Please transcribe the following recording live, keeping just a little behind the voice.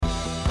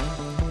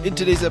In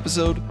today's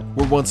episode,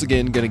 we're once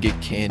again going to get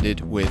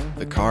candid with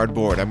the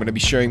cardboard. I'm going to be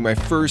sharing my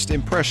first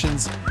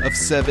impressions of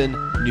 7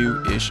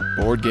 new-ish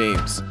board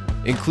games,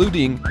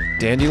 including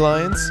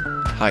Dandelions,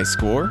 High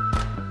Score,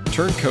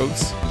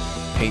 Turncoats,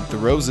 Paint the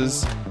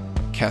Roses,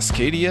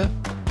 Cascadia,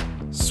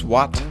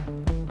 SWAT,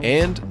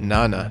 and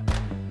Nana.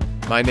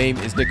 My name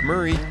is Nick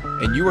Murray,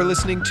 and you are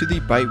listening to the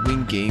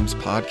Bitewing Games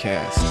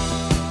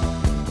podcast.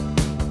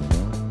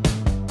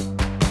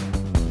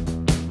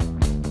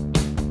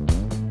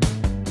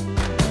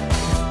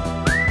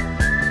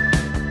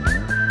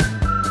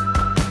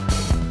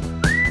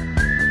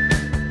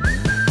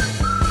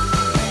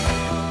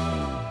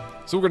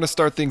 So we're going to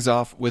start things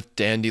off with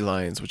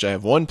Dandelions, which I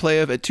have 1 play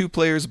of at 2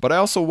 players, but I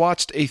also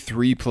watched a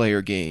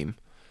 3-player game.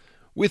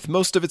 With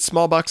most of its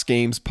small box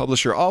games,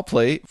 publisher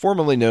Allplay,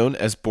 formerly known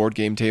as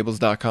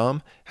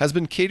BoardGameTables.com, has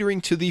been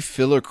catering to the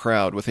filler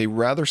crowd with a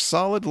rather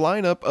solid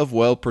lineup of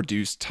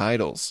well-produced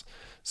titles.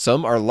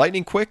 Some are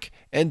lightning quick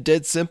and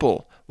dead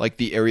simple, like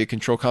the area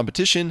control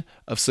competition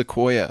of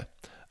Sequoia.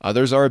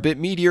 Others are a bit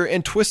meatier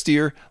and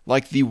twistier,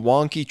 like the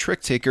wonky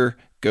trick taker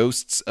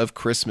Ghosts of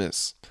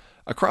Christmas.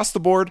 Across the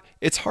board,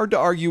 it's hard to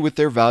argue with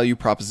their value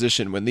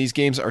proposition when these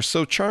games are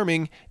so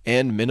charming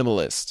and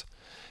minimalist.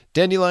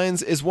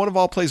 Dandelions is one of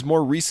Allplay's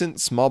more recent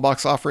small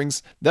box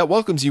offerings that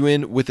welcomes you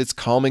in with its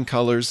calming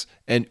colors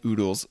and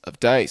oodles of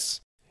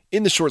dice.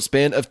 In the short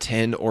span of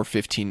 10 or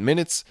 15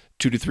 minutes,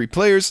 2 to 3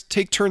 players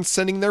take turns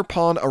sending their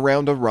pawn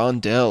around a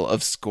rondel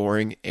of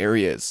scoring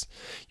areas.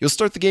 You'll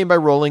start the game by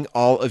rolling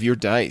all of your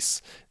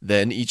dice.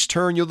 Then each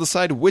turn you'll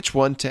decide which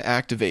one to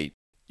activate.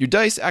 Your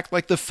dice act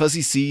like the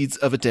fuzzy seeds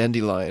of a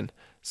dandelion,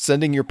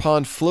 sending your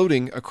pawn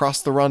floating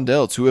across the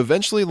rondel to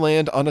eventually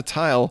land on a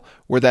tile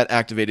where that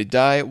activated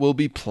die will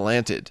be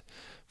planted.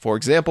 For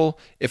example,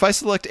 if I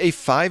select a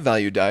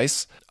 5-value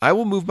dice, I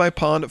will move my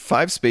pawn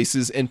 5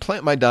 spaces and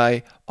plant my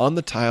die on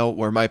the tile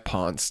where my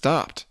pawn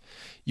stopped.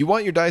 You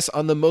want your dice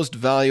on the most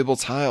valuable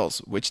tiles,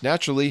 which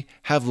naturally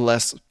have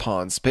less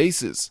pawn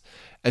spaces,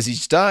 as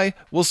each die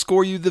will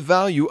score you the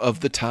value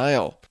of the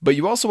tile. But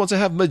you also want to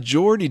have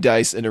majority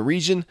dice in a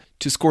region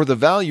to score the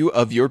value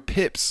of your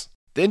pips.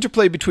 The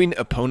interplay between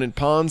opponent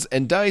pawns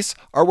and dice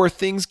are where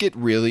things get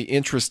really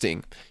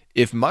interesting.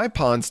 If my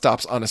pawn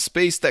stops on a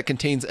space that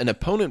contains an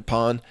opponent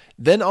pawn,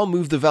 then I'll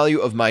move the value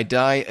of my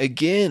die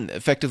again,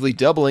 effectively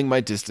doubling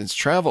my distance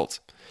traveled.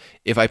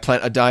 If I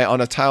plant a die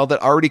on a tile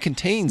that already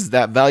contains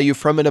that value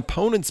from an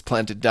opponent's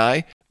planted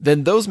die,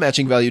 then those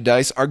matching value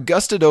dice are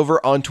gusted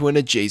over onto an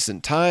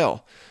adjacent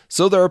tile.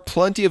 So there are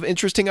plenty of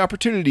interesting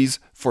opportunities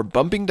for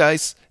bumping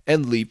dice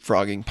and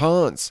leapfrogging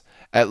pawns,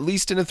 at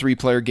least in a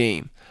 3-player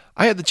game.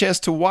 I had the chance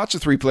to watch a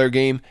 3-player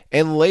game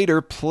and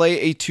later play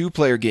a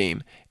 2-player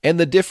game, and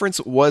the difference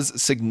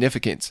was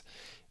significant.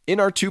 In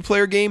our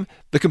 2-player game,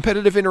 the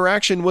competitive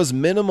interaction was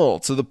minimal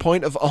to the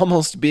point of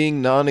almost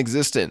being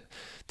non-existent.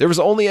 There was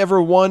only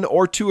ever 1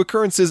 or 2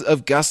 occurrences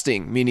of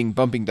gusting, meaning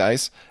bumping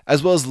dice,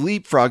 as well as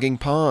leapfrogging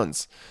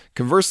pawns.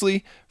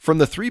 Conversely, from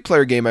the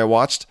 3-player game I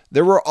watched,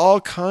 there were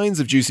all kinds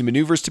of juicy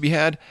maneuvers to be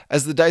had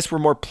as the dice were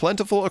more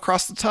plentiful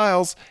across the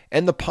tiles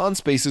and the pawn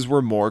spaces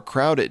were more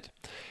crowded.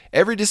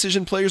 Every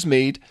decision players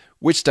made,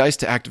 which dice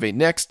to activate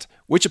next,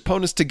 which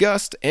opponents to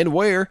gust, and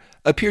where,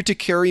 appeared to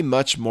carry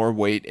much more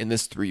weight in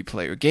this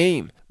 3-player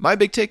game. My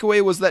big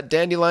takeaway was that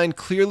Dandelion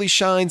clearly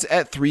shines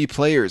at 3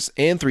 players,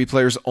 and 3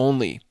 players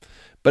only.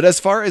 But as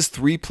far as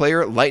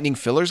 3-player lightning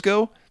fillers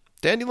go,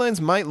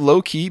 Dandelions might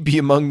low-key be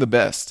among the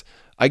best.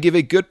 I give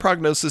a good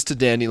prognosis to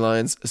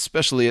Dandelions,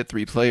 especially at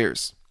 3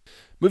 players.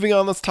 Moving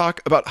on, let's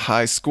talk about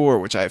High Score,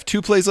 which I have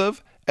 2 plays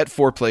of at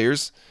 4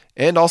 players.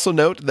 And also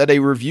note that a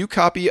review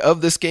copy of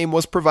this game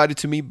was provided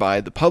to me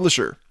by the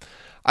publisher.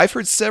 I've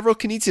heard several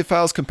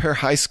Knizia compare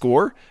High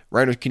Score,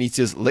 Reiner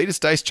Knizia's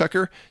latest dice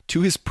chucker,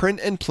 to his print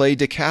and play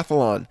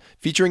Decathlon,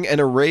 featuring an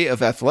array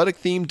of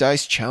athletic-themed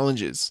dice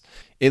challenges.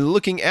 In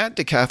looking at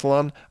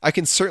Decathlon, I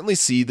can certainly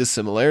see the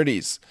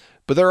similarities,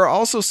 but there are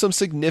also some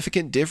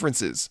significant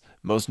differences.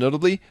 Most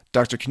notably,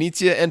 Dr.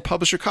 Knizia and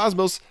publisher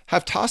Cosmos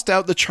have tossed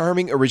out the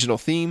charming original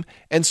theme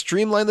and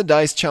streamlined the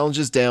dice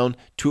challenges down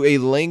to a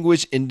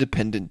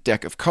language-independent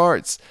deck of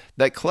cards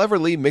that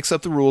cleverly mix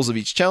up the rules of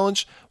each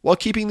challenge while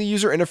keeping the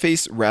user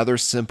interface rather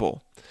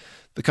simple.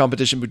 The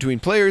competition between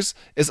players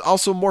is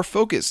also more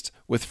focused,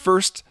 with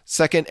first,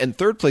 second, and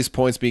third place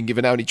points being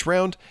given out each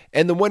round,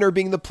 and the winner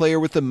being the player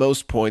with the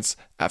most points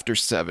after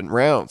 7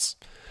 rounds.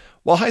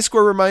 While High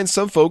Score reminds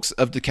some folks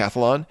of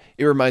Decathlon,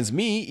 it reminds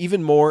me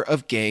even more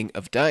of Gang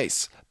of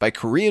Dice by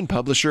Korean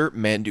publisher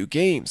Mandu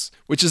Games,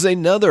 which is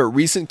another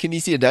recent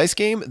Knizia dice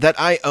game that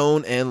I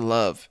own and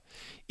love.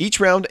 Each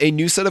round, a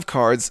new set of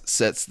cards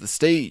sets the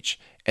stage,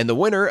 and the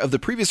winner of the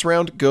previous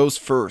round goes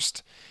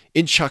first.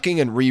 In chucking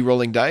and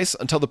re-rolling dice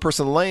until the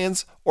person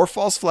lands or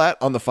falls flat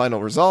on the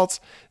final results,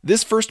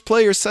 this first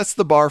player sets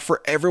the bar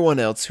for everyone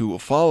else who will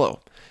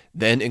follow.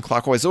 Then, in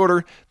clockwise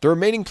order, the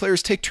remaining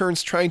players take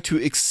turns trying to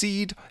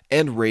exceed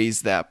and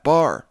raise that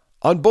bar.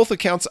 On both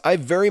accounts, I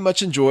very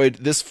much enjoyed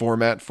this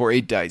format for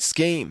a dice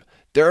game.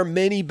 There are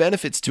many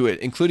benefits to it,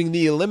 including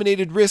the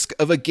eliminated risk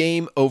of a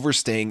game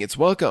overstaying its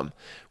welcome.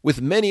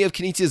 With many of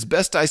Knizia's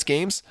best dice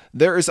games,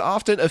 there is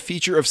often a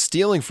feature of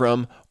stealing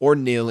from or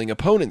nailing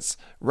opponents,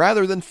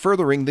 rather than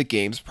furthering the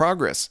game's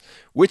progress,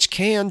 which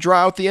can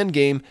draw out the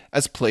endgame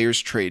as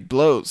players trade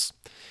blows.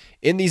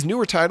 In these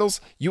newer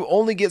titles, you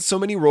only get so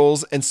many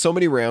rolls and so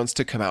many rounds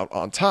to come out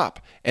on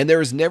top, and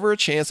there is never a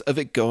chance of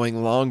it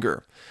going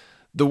longer.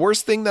 The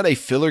worst thing that a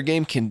filler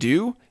game can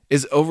do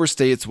is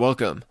overstay its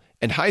welcome,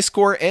 and High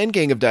Score and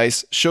Gang of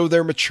Dice show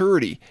their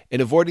maturity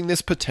in avoiding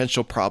this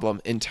potential problem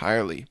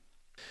entirely.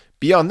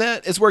 Beyond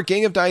that is where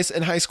Gang of Dice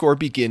and High Score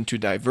begin to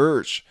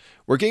diverge.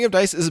 Where Gang of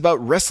Dice is about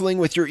wrestling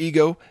with your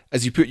ego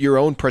as you put your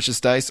own precious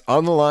dice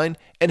on the line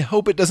and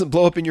hope it doesn't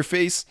blow up in your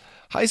face,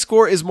 High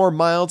Score is more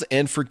mild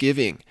and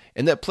forgiving,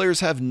 in that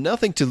players have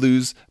nothing to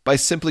lose by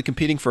simply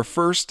competing for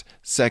first,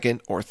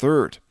 second, or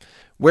third.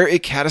 Where a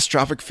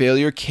catastrophic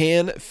failure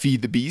can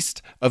feed the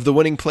beast of the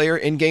winning player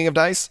in Gang of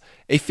Dice,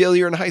 a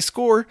failure in High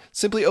Score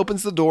simply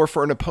opens the door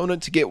for an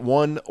opponent to get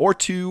 1 or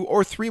 2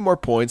 or 3 more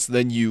points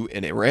than you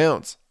in a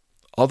round.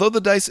 Although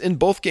the dice in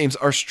both games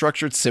are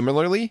structured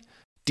similarly,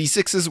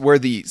 D6s where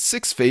the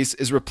 6 face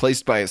is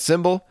replaced by a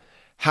symbol,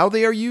 how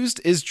they are used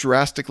is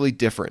drastically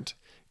different.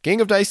 Gang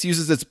of Dice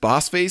uses its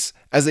boss face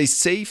as a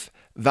safe,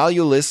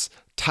 valueless,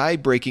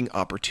 tie-breaking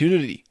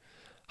opportunity.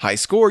 High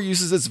Score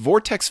uses its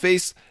vortex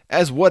face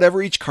as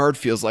whatever each card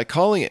feels like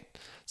calling it.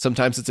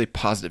 Sometimes it's a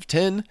positive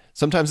 10,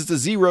 sometimes it's a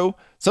 0,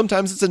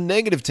 sometimes it's a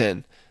negative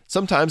 10,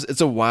 sometimes it's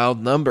a wild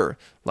number,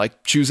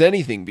 like choose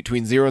anything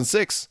between 0 and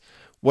 6.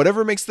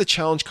 Whatever makes the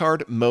challenge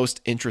card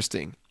most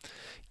interesting.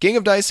 Gang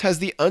of Dice has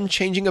the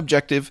unchanging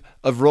objective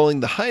of rolling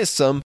the highest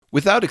sum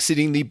without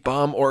exceeding the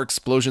bomb or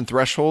explosion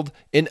threshold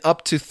in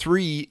up to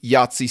 3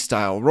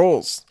 Yahtzee-style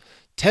rolls,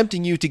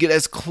 tempting you to get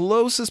as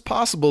close as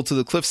possible to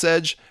the cliff's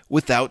edge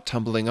without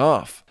tumbling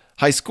off.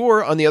 High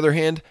Score, on the other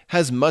hand,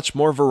 has much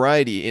more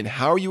variety in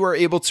how you are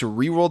able to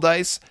re-roll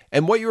dice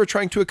and what you are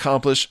trying to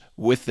accomplish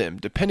with them,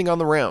 depending on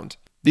the round.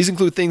 These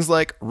include things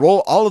like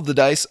roll all of the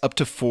dice up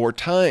to 4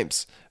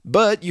 times,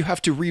 but you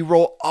have to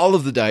re-roll all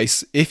of the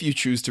dice if you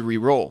choose to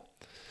re-roll.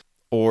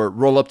 Or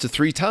roll up to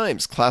 3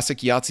 times, classic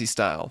Yahtzee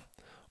style.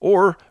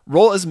 Or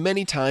roll as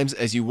many times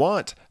as you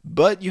want,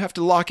 but you have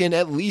to lock in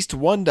at least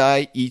 1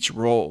 die each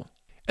roll.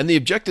 And the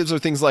objectives are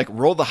things like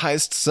roll the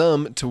highest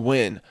sum to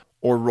win,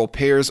 or roll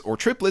pairs or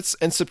triplets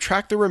and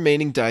subtract the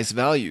remaining dice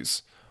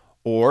values,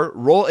 or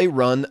roll a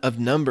run of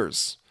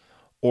numbers,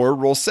 or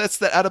roll sets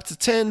that add up to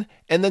 10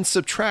 and then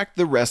subtract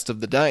the rest of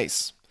the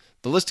dice.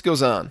 The list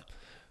goes on.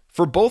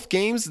 For both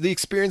games, the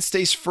experience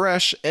stays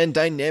fresh and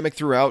dynamic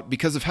throughout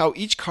because of how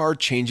each card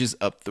changes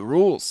up the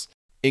rules.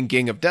 In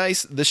Gang of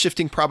Dice, the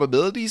shifting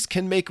probabilities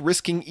can make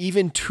risking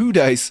even 2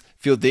 dice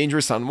feel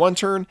dangerous on one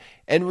turn,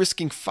 and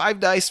risking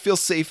 5 dice feel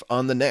safe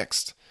on the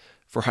next.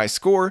 For High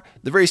Score,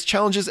 the various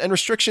challenges and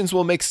restrictions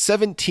will make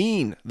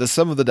 17, the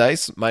sum of the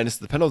dice, minus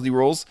the penalty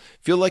rolls,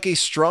 feel like a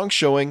strong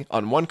showing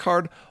on one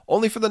card,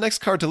 only for the next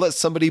card to let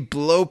somebody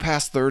blow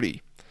past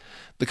 30.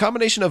 The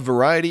combination of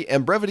variety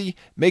and brevity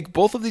make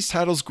both of these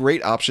titles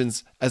great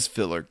options as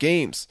filler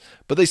games,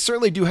 but they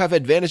certainly do have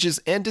advantages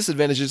and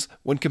disadvantages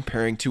when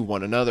comparing to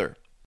one another.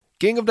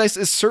 Gang of Dice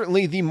is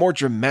certainly the more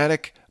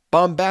dramatic,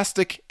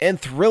 bombastic, and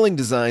thrilling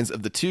designs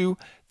of the two,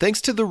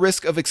 thanks to the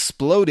risk of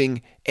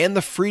exploding and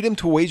the freedom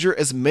to wager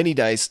as many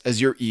dice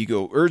as your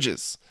ego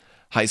urges.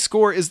 High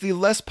Score is the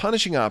less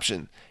punishing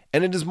option,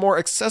 and it is more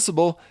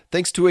accessible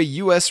thanks to a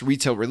US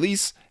retail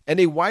release and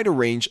a wider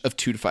range of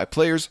 2 to 5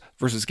 players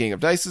versus Gang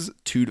of Dice's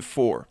 2 to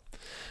 4.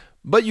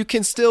 But you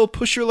can still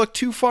push your luck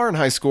too far in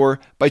High Score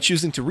by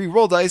choosing to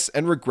re-roll dice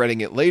and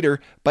regretting it later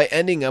by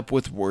ending up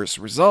with worse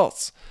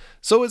results.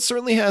 So it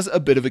certainly has a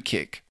bit of a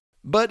kick.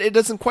 But it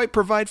doesn't quite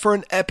provide for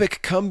an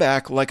epic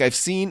comeback like I've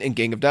seen in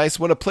Gang of Dice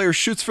when a player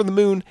shoots for the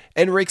moon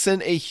and rakes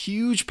in a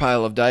huge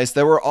pile of dice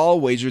that were all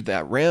wagered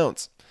that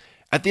round.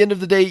 At the end of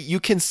the day, you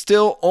can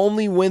still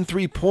only win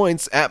 3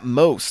 points at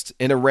most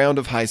in a round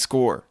of High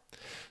Score.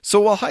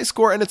 So while High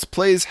Score and its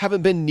plays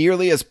haven't been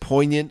nearly as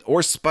poignant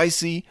or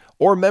spicy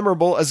or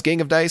memorable as Gang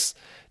of Dice,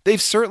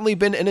 they've certainly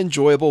been an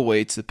enjoyable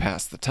way to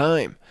pass the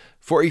time.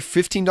 For a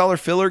 $15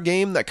 filler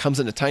game that comes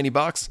in a tiny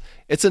box,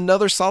 it's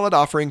another solid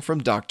offering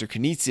from Dr.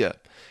 Knizia.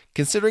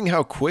 Considering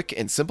how quick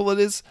and simple it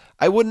is,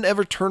 I wouldn't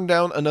ever turn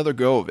down another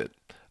go of it.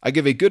 I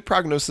give a good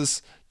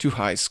prognosis to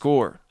High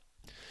Score.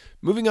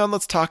 Moving on,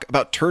 let's talk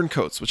about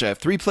Turncoats, which I have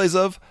 3 plays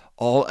of,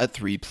 all at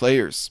 3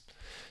 players.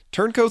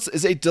 Turncoats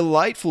is a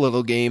delightful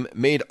little game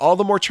made all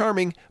the more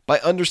charming by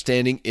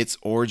understanding its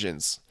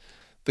origins.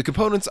 The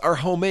components are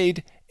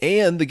homemade,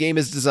 and the game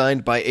is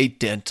designed by a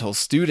dental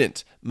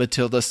student,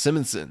 Matilda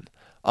Simonson.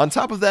 On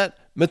top of that,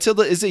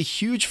 Matilda is a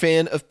huge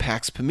fan of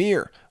Pax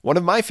Pamir, one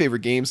of my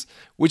favorite games,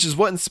 which is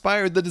what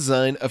inspired the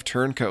design of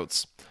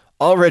Turncoats.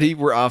 Already,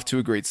 we're off to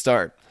a great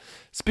start.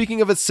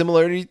 Speaking of its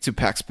similarity to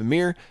Pax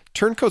Pamir,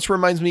 Turncoats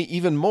reminds me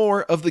even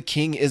more of The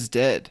King is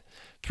Dead.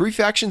 3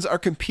 factions are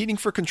competing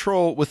for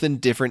control within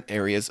different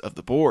areas of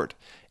the board,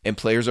 and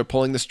players are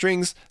pulling the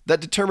strings that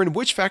determine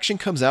which faction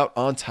comes out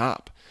on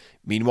top.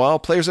 Meanwhile,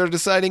 players are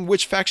deciding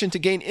which faction to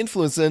gain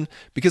influence in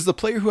because the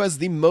player who has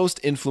the most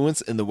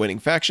influence in the winning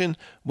faction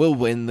will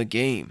win the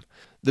game.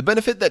 The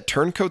benefit that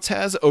Turncoats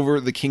has over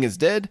The King is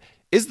Dead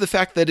is the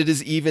fact that it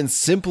is even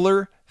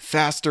simpler,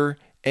 faster,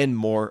 and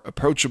more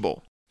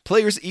approachable.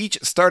 Players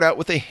each start out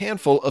with a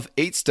handful of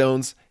 8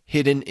 stones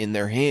hidden in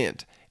their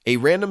hand, a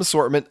random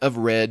assortment of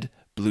red,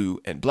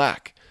 blue, and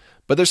black.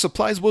 But their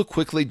supplies will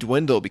quickly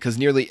dwindle because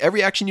nearly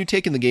every action you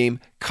take in the game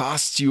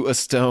costs you a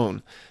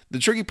stone. The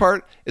tricky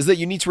part is that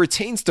you need to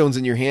retain stones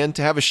in your hand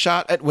to have a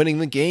shot at winning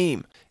the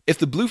game. If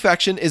the blue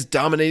faction is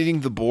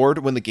dominating the board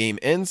when the game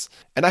ends,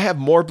 and I have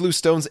more blue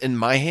stones in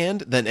my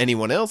hand than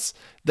anyone else,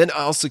 then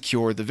I'll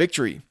secure the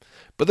victory.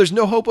 But there's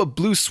no hope of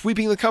blue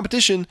sweeping the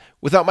competition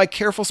without my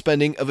careful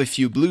spending of a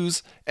few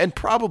blues and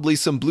probably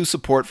some blue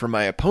support from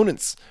my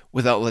opponents,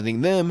 without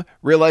letting them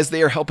realize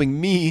they are helping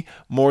me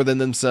more than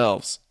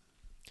themselves.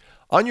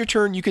 On your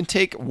turn, you can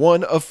take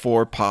one of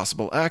 4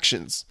 possible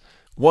actions.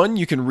 1,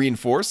 you can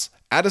reinforce,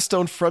 add a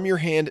stone from your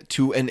hand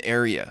to an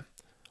area.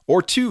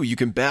 Or 2, you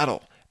can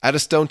battle, add a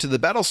stone to the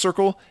battle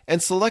circle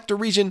and select a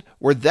region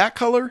where that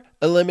color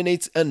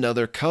eliminates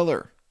another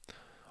color.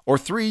 Or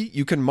 3,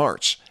 you can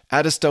march,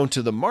 add a stone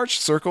to the march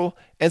circle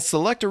and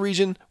select a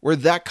region where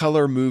that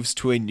color moves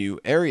to a new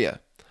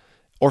area.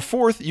 Or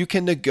 4th, you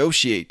can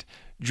negotiate.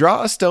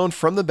 Draw a stone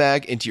from the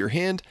bag into your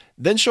hand,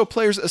 then show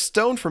players a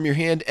stone from your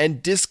hand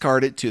and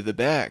discard it to the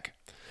bag.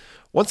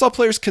 Once all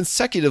players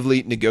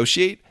consecutively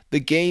negotiate, the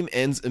game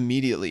ends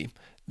immediately.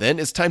 Then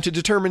it's time to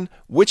determine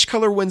which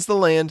color wins the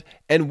land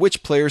and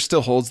which player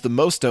still holds the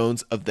most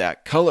stones of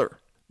that color.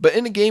 But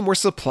in a game where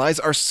supplies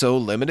are so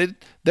limited,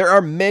 there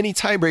are many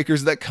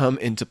tiebreakers that come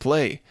into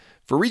play.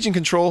 For region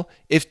control,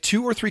 if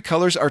 2 or 3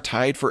 colors are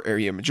tied for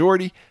area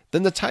majority,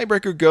 then the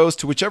tiebreaker goes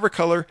to whichever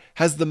color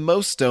has the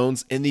most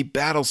stones in the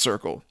battle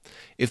circle.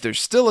 If there's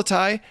still a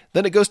tie,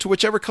 then it goes to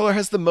whichever color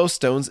has the most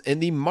stones in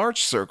the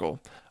march circle.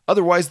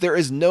 Otherwise, there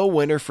is no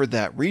winner for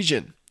that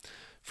region.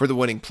 For the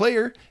winning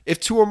player, if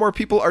 2 or more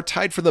people are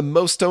tied for the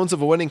most stones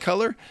of a winning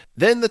color,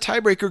 then the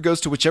tiebreaker goes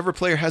to whichever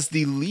player has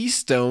the least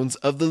stones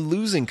of the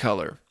losing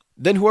color.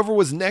 Then whoever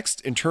was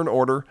next in turn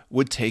order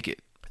would take it.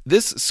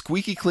 This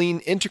squeaky clean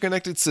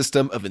interconnected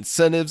system of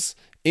incentives,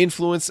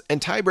 influence, and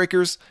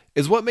tiebreakers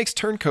is what makes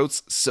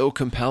Turncoats so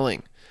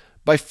compelling.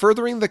 By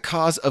furthering the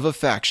cause of a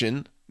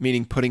faction,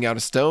 meaning putting out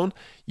a stone,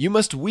 you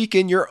must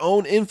weaken your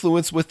own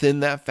influence within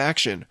that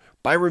faction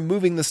by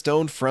removing the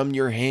stone from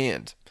your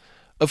hand.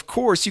 Of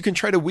course, you can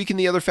try to weaken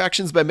the other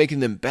factions by making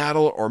them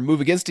battle or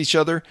move against each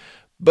other,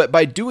 but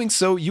by doing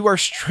so, you are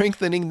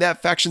strengthening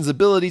that faction's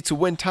ability to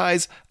win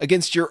ties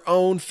against your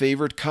own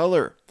favorite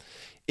color.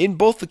 In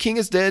both The King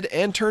is Dead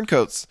and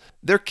Turncoats,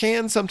 there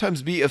can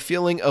sometimes be a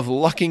feeling of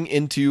lucking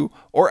into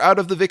or out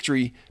of the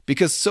victory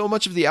because so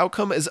much of the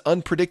outcome is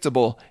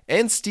unpredictable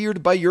and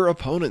steered by your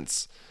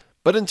opponents.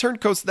 But in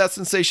Turncoats, that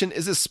sensation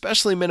is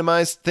especially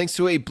minimized thanks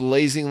to a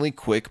blazingly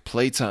quick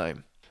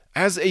playtime.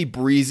 As a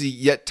breezy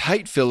yet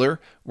tight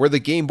filler, where the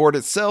game board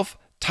itself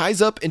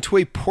ties up into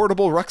a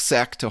portable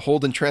rucksack to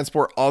hold and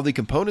transport all the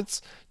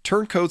components,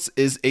 Turncoats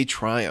is a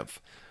triumph.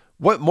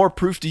 What more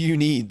proof do you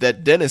need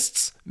that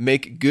dentists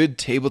make good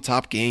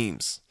tabletop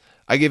games?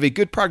 I give a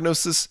good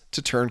prognosis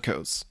to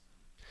Turncoats.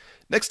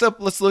 Next up,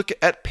 let's look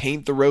at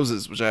Paint the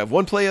Roses, which I have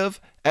 1 play of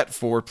at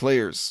 4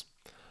 players.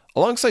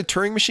 Alongside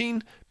Turing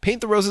Machine,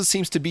 Paint the Roses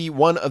seems to be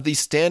one of the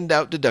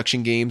standout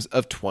deduction games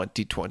of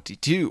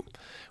 2022.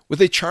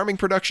 With a charming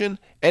production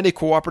and a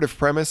cooperative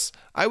premise,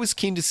 I was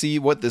keen to see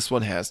what this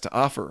one has to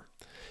offer.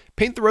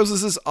 Paint the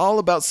Roses is all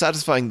about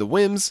satisfying the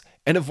whims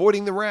and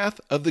avoiding the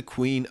wrath of the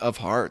Queen of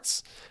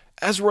Hearts.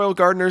 As royal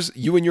gardeners,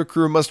 you and your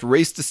crew must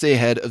race to stay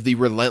ahead of the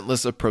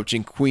relentless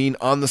approaching queen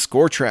on the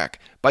score track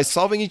by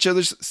solving each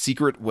other's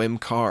secret whim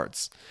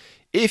cards.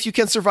 If you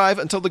can survive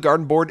until the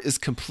garden board is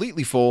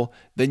completely full,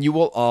 then you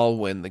will all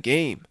win the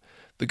game.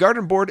 The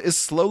garden board is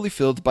slowly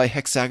filled by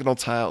hexagonal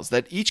tiles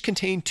that each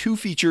contain 2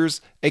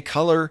 features, a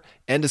color,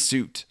 and a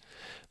suit.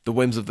 The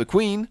whims of the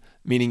queen,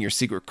 meaning your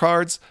secret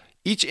cards,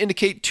 each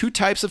indicate 2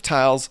 types of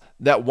tiles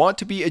that want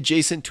to be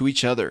adjacent to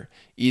each other,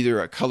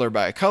 either a color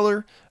by a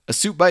color, a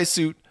suit by a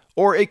suit,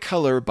 or a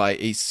color by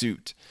a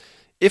suit.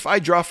 If I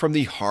draw from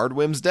the hard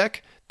whims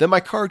deck, then my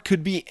card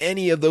could be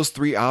any of those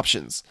 3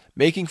 options,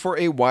 making for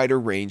a wider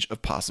range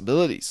of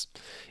possibilities.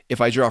 If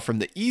I draw from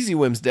the easy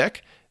whims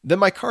deck, then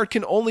my card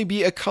can only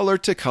be a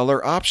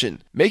color-to-color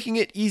option, making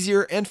it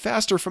easier and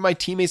faster for my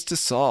teammates to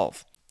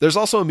solve. There's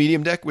also a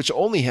medium deck which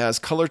only has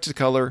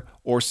color-to-color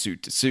or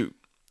suit-to-suit.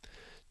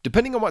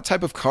 Depending on what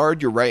type of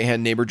card your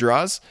right-hand neighbor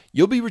draws,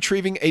 you'll be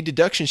retrieving a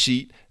deduction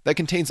sheet that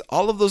contains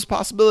all of those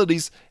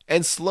possibilities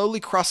and slowly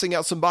crossing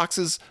out some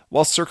boxes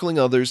while circling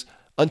others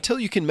until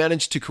you can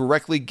manage to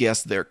correctly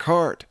guess their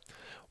card.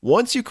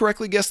 Once you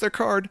correctly guess their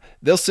card,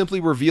 they'll simply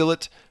reveal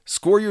it,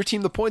 score your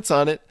team the points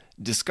on it,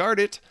 discard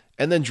it,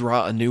 and then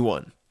draw a new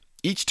one.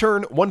 Each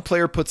turn, one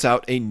player puts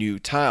out a new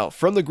tile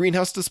from the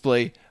greenhouse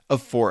display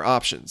of 4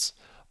 options.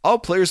 All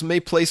players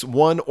may place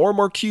 1 or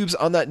more cubes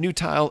on that new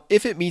tile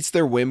if it meets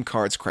their whim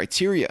card's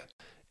criteria.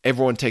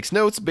 Everyone takes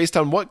notes based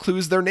on what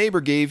clues their neighbor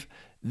gave,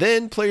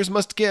 Then players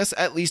must guess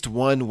at least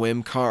one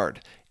whim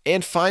card.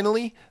 And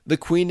finally, the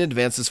queen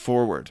advances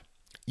forward.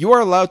 You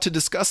are allowed to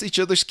discuss each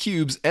other's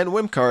cubes and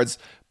whim cards,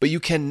 but you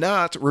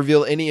cannot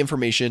reveal any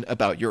information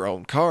about your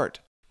own card.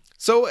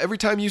 So every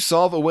time you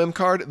solve a whim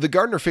card, the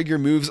gardener figure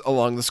moves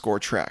along the score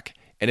track.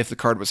 And if the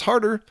card was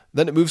harder,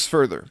 then it moves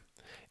further.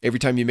 Every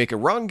time you make a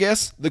wrong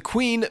guess, the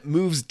queen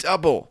moves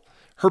double.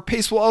 Her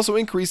pace will also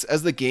increase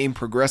as the game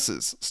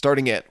progresses,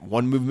 starting at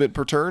 1 movement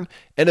per turn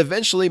and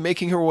eventually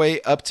making her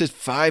way up to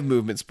 5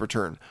 movements per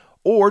turn,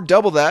 or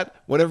double that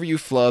whenever you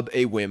flub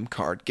a whim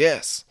card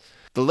guess.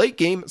 The late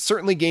game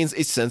certainly gains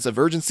a sense of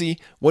urgency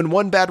when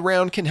one bad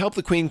round can help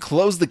the queen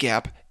close the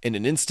gap in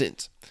an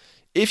instant.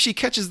 If she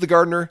catches the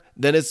gardener,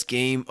 then it's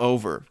game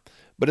over.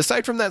 But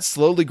aside from that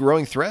slowly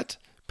growing threat,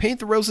 Paint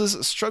the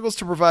Roses struggles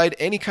to provide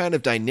any kind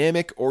of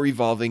dynamic or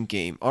evolving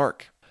game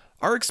arc.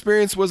 Our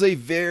experience was a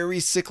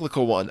very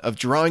cyclical one of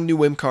drawing new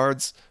whim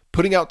cards,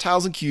 putting out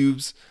tiles and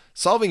cubes,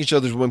 solving each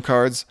other's whim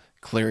cards,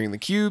 clearing the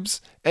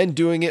cubes, and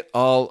doing it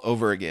all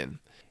over again.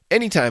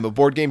 Anytime a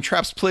board game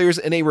traps players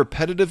in a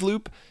repetitive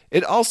loop,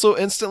 it also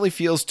instantly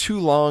feels too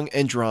long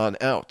and drawn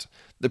out.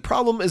 The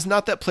problem is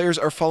not that players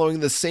are following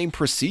the same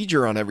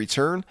procedure on every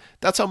turn.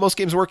 That's how most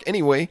games work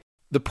anyway.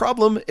 The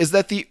problem is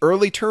that the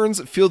early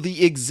turns feel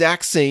the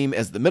exact same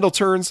as the middle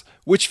turns,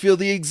 which feel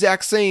the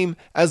exact same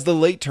as the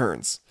late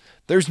turns.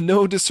 There's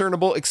no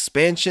discernible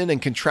expansion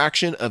and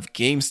contraction of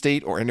game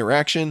state or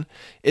interaction.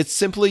 It's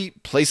simply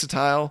place a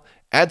tile,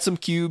 add some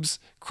cubes,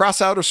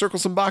 cross out or circle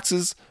some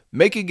boxes,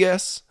 make a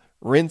guess,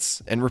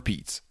 rinse, and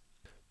repeat.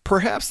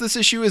 Perhaps this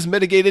issue is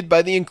mitigated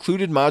by the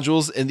included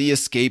modules in the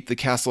Escape the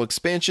Castle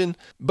expansion,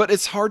 but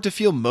it's hard to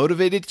feel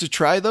motivated to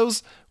try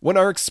those when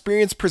our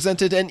experience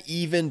presented an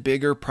even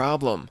bigger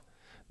problem.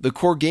 The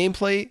core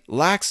gameplay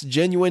lacks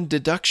genuine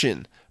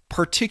deduction,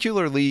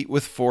 particularly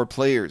with 4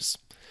 players.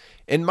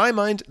 In my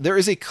mind, there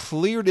is a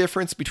clear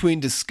difference between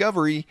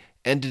discovery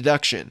and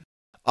deduction.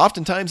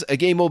 Oftentimes, a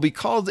game will be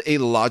called a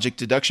logic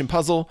deduction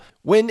puzzle,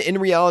 when in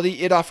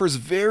reality it offers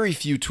very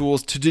few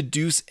tools to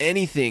deduce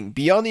anything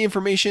beyond the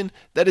information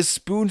that is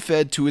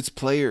spoon-fed to its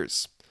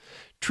players.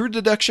 True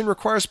deduction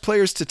requires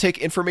players to take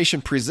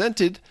information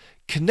presented,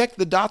 connect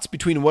the dots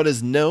between what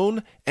is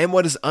known and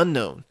what is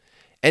unknown,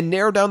 and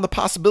narrow down the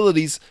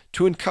possibilities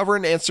to uncover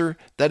an answer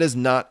that is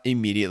not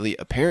immediately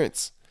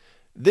apparent.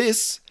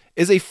 This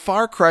is a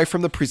far cry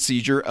from the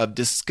procedure of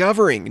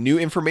discovering new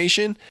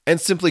information and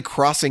simply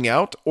crossing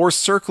out or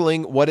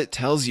circling what it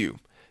tells you.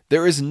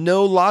 There is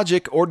no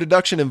logic or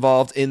deduction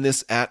involved in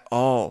this at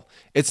all.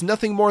 It's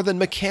nothing more than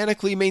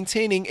mechanically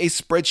maintaining a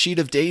spreadsheet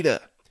of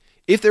data.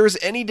 If there is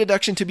any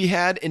deduction to be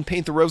had in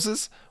Paint the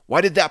Roses, why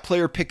did that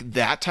player pick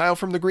that tile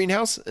from the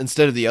greenhouse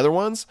instead of the other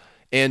ones?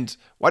 And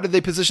why did they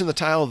position the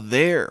tile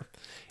there?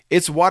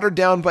 It's watered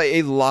down by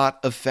a lot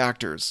of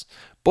factors.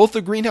 Both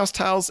the greenhouse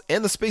tiles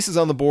and the spaces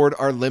on the board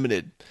are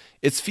limited.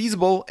 It's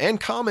feasible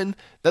and common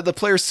that the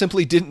players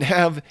simply didn't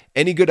have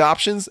any good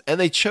options and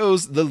they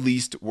chose the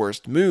least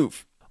worst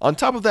move. On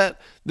top of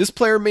that, this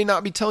player may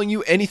not be telling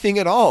you anything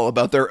at all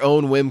about their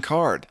own whim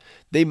card.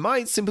 They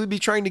might simply be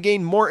trying to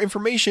gain more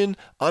information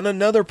on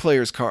another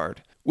player's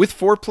card. With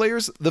 4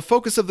 players, the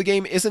focus of the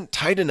game isn't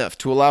tight enough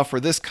to allow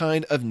for this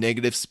kind of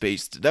negative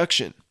space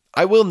deduction.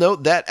 I will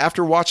note that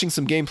after watching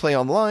some gameplay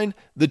online,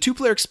 the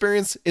 2-player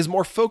experience is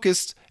more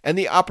focused and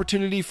the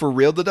opportunity for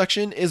real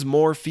deduction is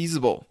more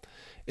feasible.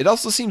 It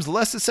also seems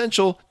less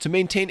essential to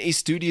maintain a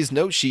studious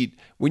note sheet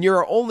when you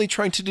are only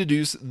trying to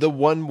deduce the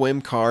one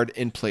whim card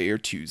in player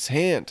 2's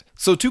hand.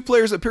 So 2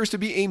 players appears to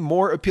be a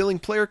more appealing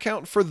player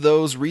count for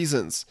those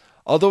reasons,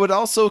 although it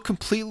also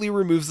completely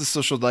removes the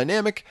social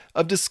dynamic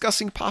of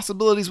discussing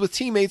possibilities with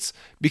teammates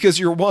because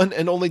your one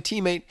and only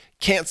teammate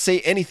can't say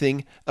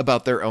anything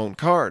about their own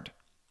card.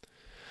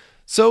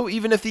 So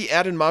even if the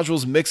added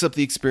modules mix up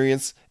the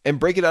experience and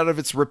break it out of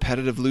its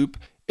repetitive loop,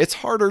 it's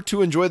harder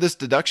to enjoy this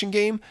deduction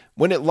game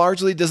when it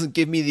largely doesn't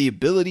give me the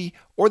ability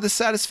or the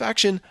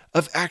satisfaction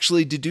of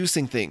actually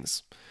deducing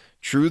things.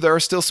 True, there are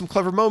still some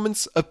clever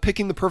moments of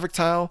picking the perfect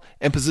tile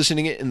and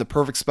positioning it in the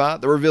perfect spot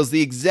that reveals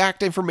the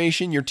exact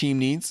information your team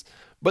needs,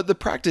 but the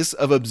practice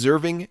of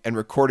observing and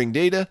recording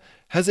data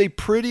has a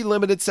pretty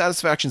limited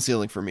satisfaction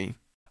ceiling for me.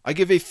 I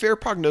give a fair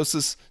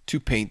prognosis to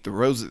Paint the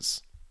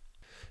Roses.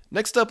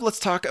 Next up, let's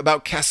talk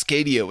about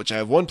Cascadia, which I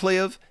have 1 play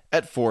of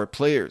at 4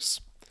 players.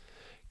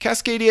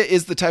 Cascadia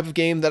is the type of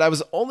game that I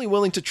was only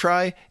willing to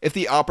try if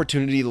the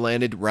opportunity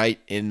landed right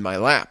in my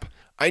lap.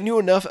 I knew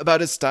enough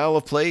about its style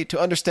of play to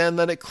understand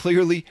that it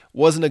clearly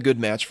wasn't a good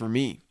match for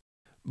me.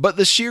 But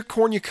the sheer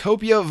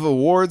cornucopia of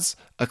awards,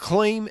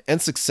 acclaim,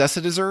 and success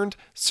it has earned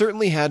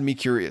certainly had me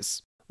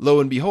curious. Lo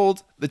and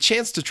behold, the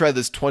chance to try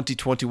this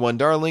 2021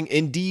 darling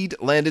indeed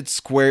landed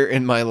square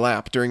in my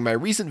lap during my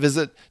recent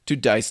visit to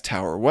Dice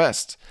Tower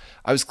West.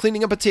 I was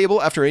cleaning up a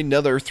table after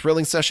another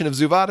thrilling session of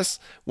Zuvadis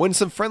when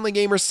some friendly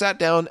gamers sat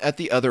down at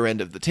the other end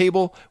of the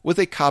table with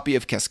a copy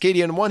of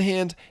Cascadia in one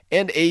hand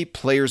and a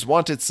Players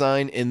Wanted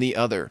sign in the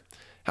other.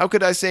 How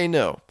could I say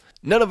no?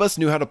 None of us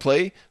knew how to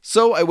play,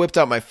 so I whipped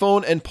out my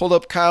phone and pulled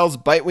up Kyle's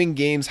Bitewing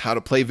Games How to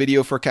Play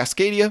video for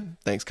Cascadia,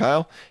 thanks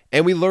Kyle,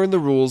 and we learned the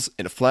rules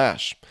in a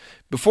flash.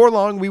 Before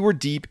long, we were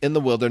deep in the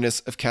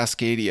wilderness of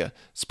Cascadia,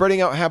 spreading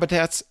out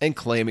habitats and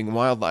claiming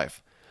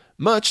wildlife.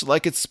 Much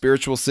like its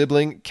spiritual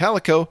sibling,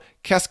 Calico,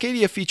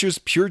 Cascadia features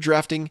pure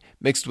drafting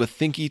mixed with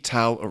thinky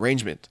tile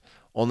arrangement.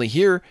 Only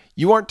here,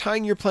 you aren't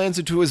tying your plans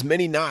into as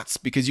many knots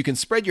because you can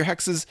spread your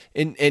hexes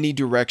in any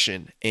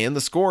direction, and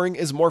the scoring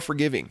is more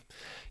forgiving.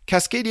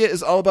 Cascadia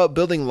is all about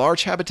building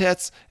large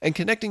habitats and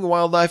connecting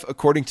wildlife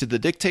according to the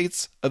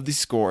dictates of the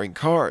scoring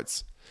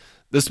cards.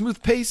 The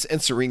smooth pace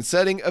and serene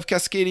setting of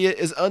Cascadia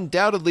is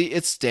undoubtedly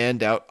its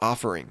standout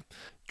offering.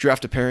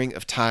 Draft a pairing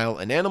of tile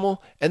and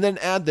animal, and then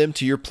add them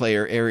to your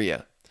player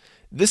area.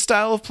 This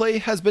style of play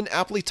has been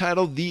aptly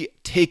titled the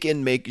take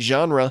and make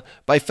genre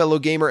by fellow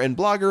gamer and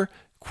blogger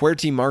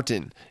Querty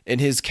Martin in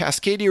his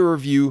Cascadia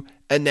review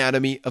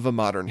Anatomy of a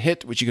Modern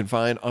Hit, which you can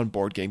find on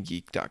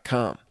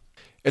BoardGameGeek.com.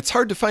 It's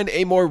hard to find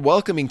a more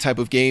welcoming type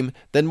of game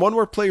than one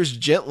where players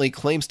gently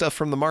claim stuff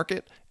from the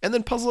market and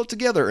then puzzle it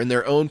together in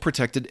their own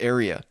protected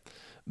area.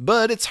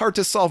 But it's hard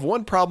to solve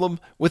one problem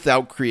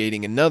without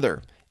creating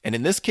another, and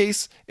in this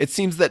case, it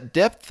seems that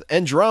depth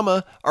and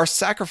drama are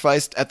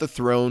sacrificed at the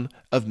throne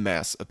of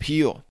mass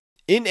appeal.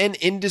 In an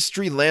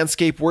industry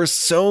landscape where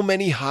so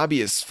many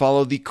hobbyists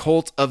follow the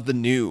cult of the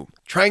new,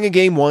 trying a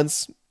game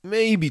once,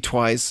 maybe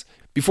twice,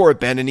 before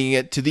abandoning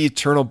it to the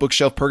eternal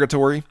bookshelf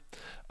purgatory,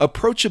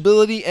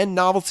 approachability and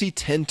novelty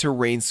tend to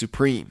reign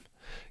supreme.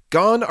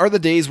 Gone are the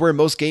days where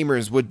most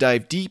gamers would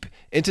dive deep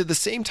into the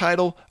same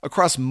title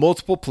across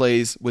multiple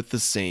plays with the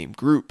same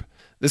group.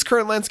 This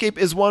current landscape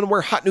is one where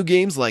hot new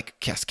games like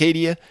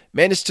Cascadia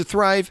manage to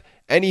thrive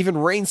and even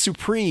reign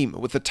supreme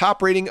with the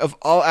top rating of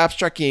all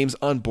abstract games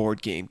on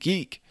Board Game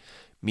Geek.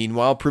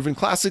 Meanwhile, proven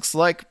classics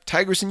like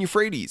Tigris and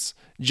Euphrates,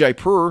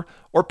 Jaipur,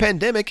 or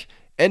Pandemic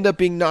end up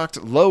being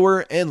knocked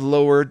lower and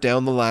lower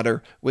down the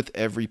ladder with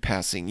every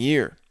passing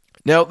year.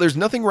 Now, there's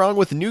nothing wrong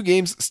with new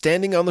games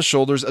standing on the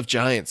shoulders of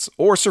giants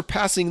or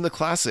surpassing the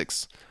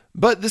classics.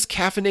 But this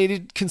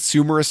caffeinated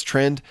consumerist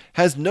trend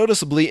has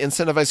noticeably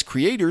incentivized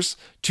creators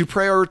to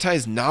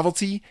prioritize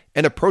novelty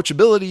and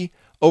approachability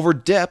over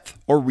depth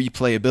or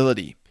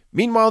replayability.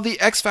 Meanwhile, the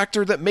X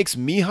factor that makes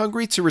me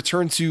hungry to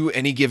return to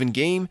any given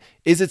game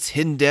is its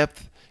hidden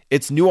depth,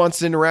 its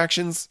nuanced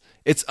interactions,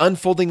 its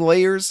unfolding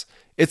layers,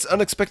 its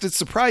unexpected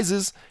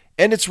surprises,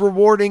 and its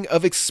rewarding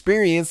of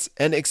experience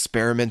and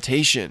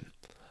experimentation.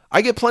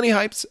 I get plenty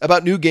hyped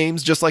about new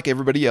games just like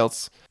everybody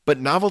else, but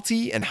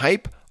novelty and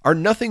hype are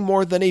nothing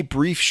more than a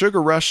brief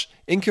sugar rush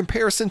in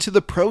comparison to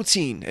the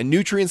protein and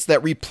nutrients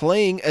that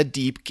replaying a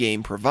deep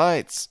game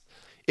provides.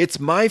 It's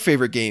my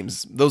favorite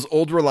games, those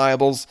old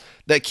reliables,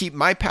 that keep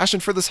my passion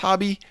for this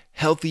hobby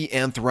healthy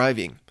and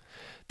thriving.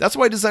 That's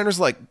why designers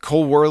like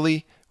Cole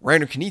Worley,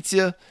 Reiner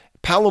Knizia,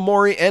 Paolo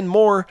Mori, and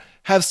more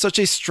have such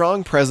a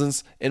strong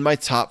presence in my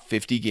top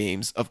 50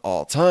 games of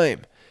all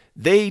time.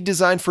 They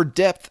design for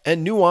depth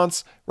and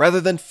nuance rather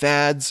than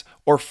fads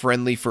or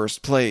friendly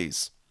first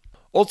plays.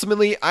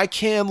 Ultimately, I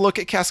can look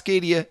at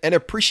Cascadia and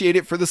appreciate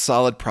it for the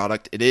solid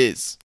product it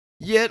is.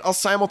 Yet, I'll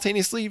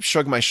simultaneously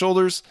shrug my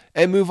shoulders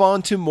and move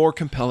on to more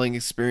compelling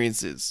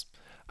experiences.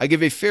 I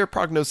give a fair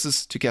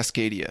prognosis to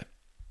Cascadia.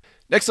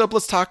 Next up,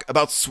 let's talk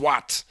about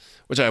SWAT,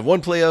 which I have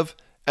one play of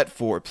at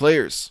 4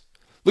 players.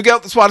 Look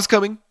out, the SWAT is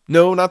coming!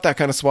 No, not that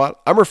kind of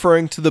SWAT. I'm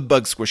referring to the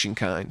bug squishing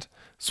kind.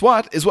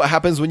 SWAT is what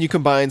happens when you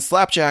combine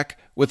Slapjack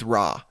with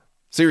Raw.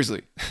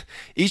 Seriously.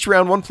 Each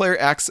round, one player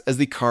acts as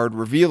the card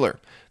revealer,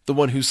 the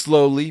one who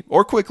slowly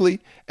or quickly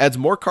adds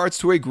more cards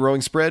to a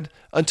growing spread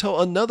until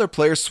another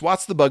player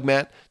swats the bug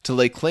mat to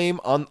lay claim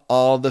on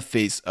all the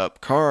face-up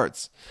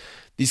cards.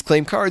 These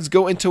claim cards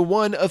go into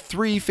one of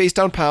 3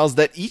 face-down piles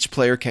that each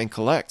player can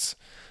collect.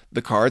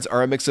 The cards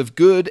are a mix of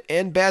good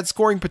and bad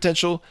scoring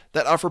potential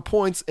that offer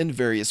points in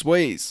various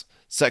ways: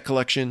 set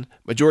collection,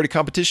 majority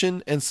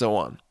competition, and so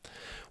on.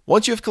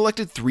 Once you have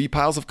collected 3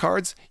 piles of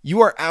cards, you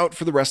are out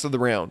for the rest of the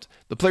round.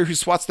 The player who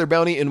swats their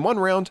bounty in one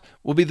round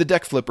will be the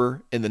deck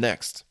flipper in the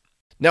next.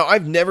 Now,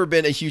 I've never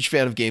been a huge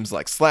fan of games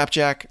like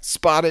Slapjack,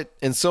 Spot It,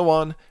 and so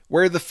on,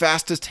 where the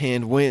fastest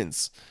hand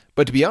wins.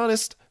 But to be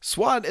honest,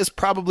 SWAT is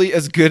probably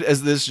as good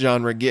as this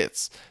genre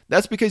gets.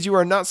 That's because you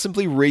are not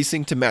simply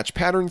racing to match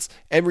patterns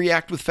and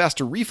react with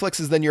faster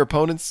reflexes than your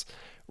opponents.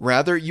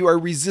 Rather, you are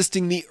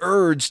resisting the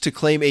urge to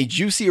claim a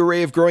juicy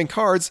array of growing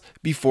cards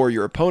before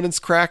your opponents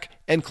crack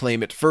and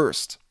claim it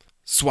first.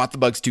 Swat the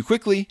bugs too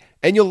quickly,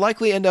 and you'll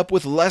likely end up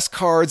with less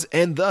cards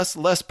and thus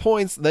less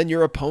points than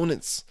your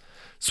opponents.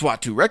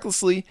 Swat too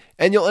recklessly,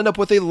 and you'll end up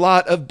with a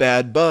lot of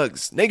bad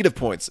bugs, negative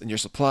points in your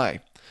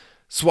supply.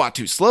 Swat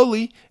too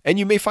slowly, and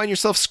you may find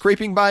yourself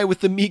scraping by with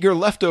the meager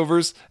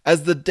leftovers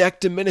as the deck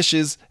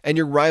diminishes and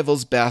your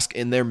rivals bask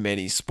in their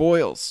many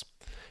spoils.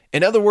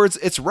 In other words,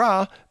 it's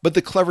raw, but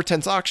the clever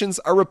tense auctions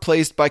are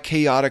replaced by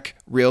chaotic,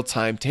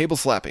 real-time table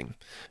slapping.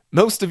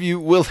 Most of you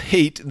will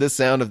hate the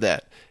sound of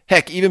that.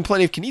 Heck, even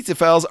plenty of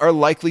kinesiophiles are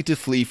likely to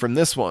flee from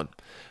this one.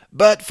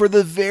 But for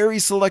the very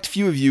select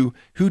few of you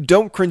who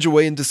don't cringe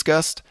away in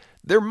disgust,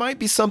 there might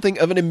be something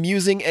of an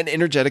amusing and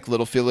energetic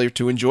little filler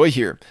to enjoy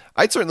here.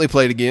 I'd certainly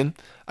play it again.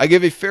 I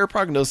give a fair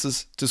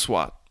prognosis to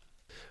SWAT.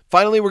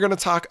 Finally, we're going to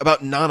talk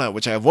about Nana,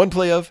 which I have one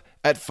play of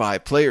at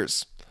 5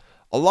 players.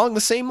 Along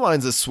the same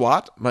lines as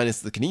SWAT, minus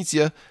the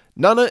Kinesia,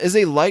 Nana is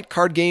a light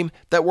card game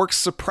that works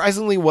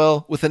surprisingly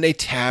well within a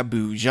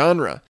taboo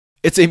genre.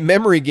 It's a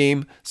memory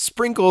game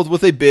sprinkled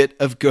with a bit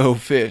of Go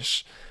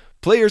Fish.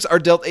 Players are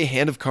dealt a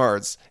hand of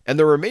cards, and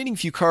the remaining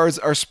few cards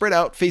are spread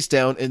out face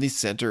down in the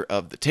center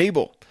of the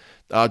table.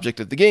 The object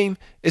of the game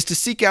is to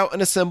seek out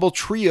and assemble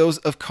trios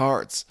of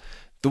cards.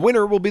 The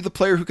winner will be the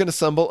player who can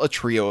assemble a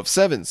trio of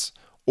 7s,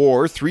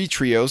 or 3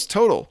 trios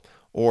total,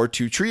 or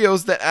 2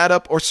 trios that add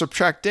up or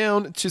subtract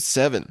down to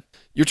 7.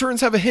 Your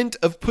turns have a hint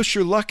of push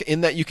your luck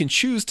in that you can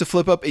choose to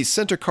flip up a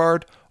center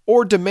card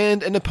or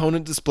demand an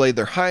opponent display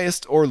their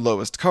highest or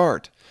lowest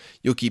card.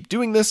 You'll keep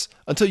doing this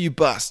until you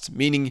bust,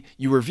 meaning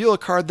you reveal a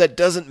card that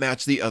doesn't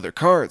match the other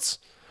cards.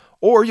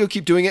 Or you'll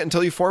keep doing it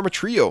until you form a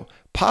trio,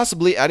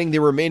 possibly adding the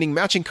remaining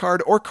matching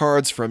card or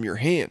cards from your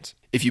hand.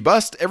 If you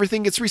bust,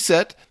 everything gets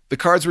reset, the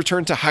cards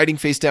return to hiding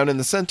face down in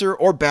the center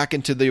or back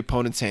into the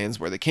opponent's hands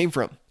where they came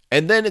from.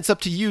 And then it's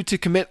up to you to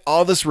commit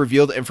all this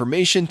revealed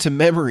information to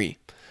memory.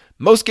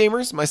 Most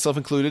gamers, myself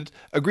included,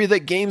 agree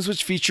that games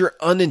which feature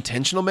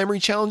unintentional memory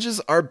challenges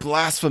are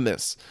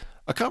blasphemous.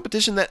 A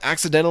competition that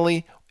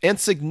accidentally and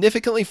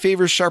significantly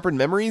favors sharpened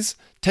memories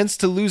tends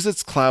to lose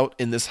its clout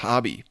in this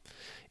hobby.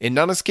 In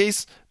Nana's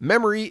case,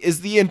 memory is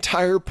the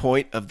entire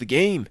point of the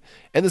game,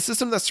 and the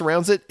system that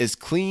surrounds it is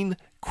clean,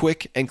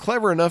 quick, and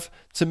clever enough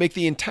to make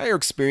the entire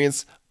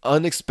experience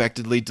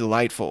unexpectedly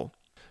delightful.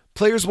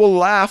 Players will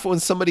laugh when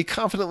somebody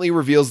confidently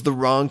reveals the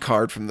wrong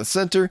card from the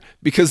center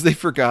because they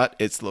forgot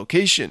its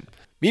location.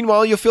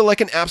 Meanwhile, you'll feel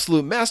like an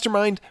absolute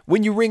mastermind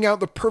when you ring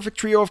out the perfect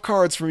trio of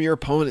cards from your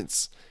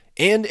opponents.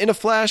 And in a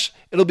flash,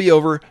 it'll be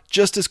over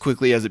just as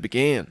quickly as it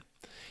began.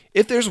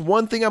 If there's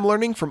one thing I'm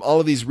learning from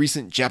all of these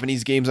recent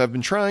Japanese games I've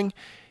been trying,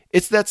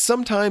 it's that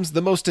sometimes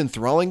the most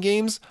enthralling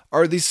games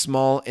are these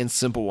small and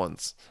simple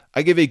ones.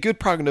 I give a good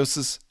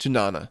prognosis to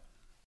Nana.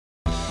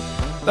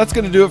 That's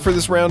going to do it for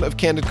this round of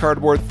Candid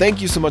Cardboard.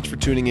 Thank you so much for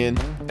tuning in.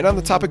 And on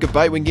the topic of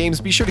Bitewing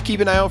games, be sure to keep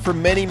an eye out for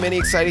many, many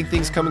exciting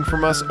things coming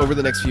from us over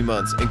the next few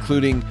months,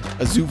 including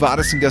a Zoo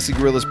Vadis and Gussie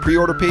Gorilla's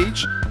pre-order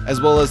page,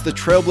 as well as the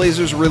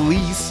Trailblazers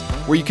release,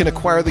 where you can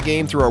acquire the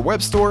game through our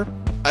web store,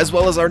 as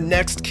well as our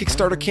next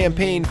Kickstarter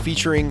campaign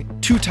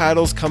featuring 2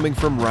 titles coming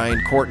from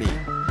Ryan Courtney.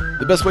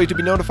 The best way to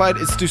be notified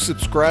is to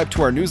subscribe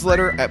to our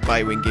newsletter at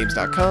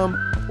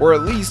bitewinggames.com, or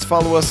at least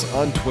follow us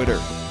on Twitter.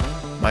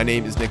 My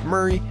name is Nick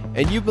Murray,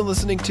 and you've been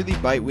listening to the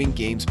Bitewing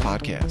Games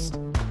Podcast.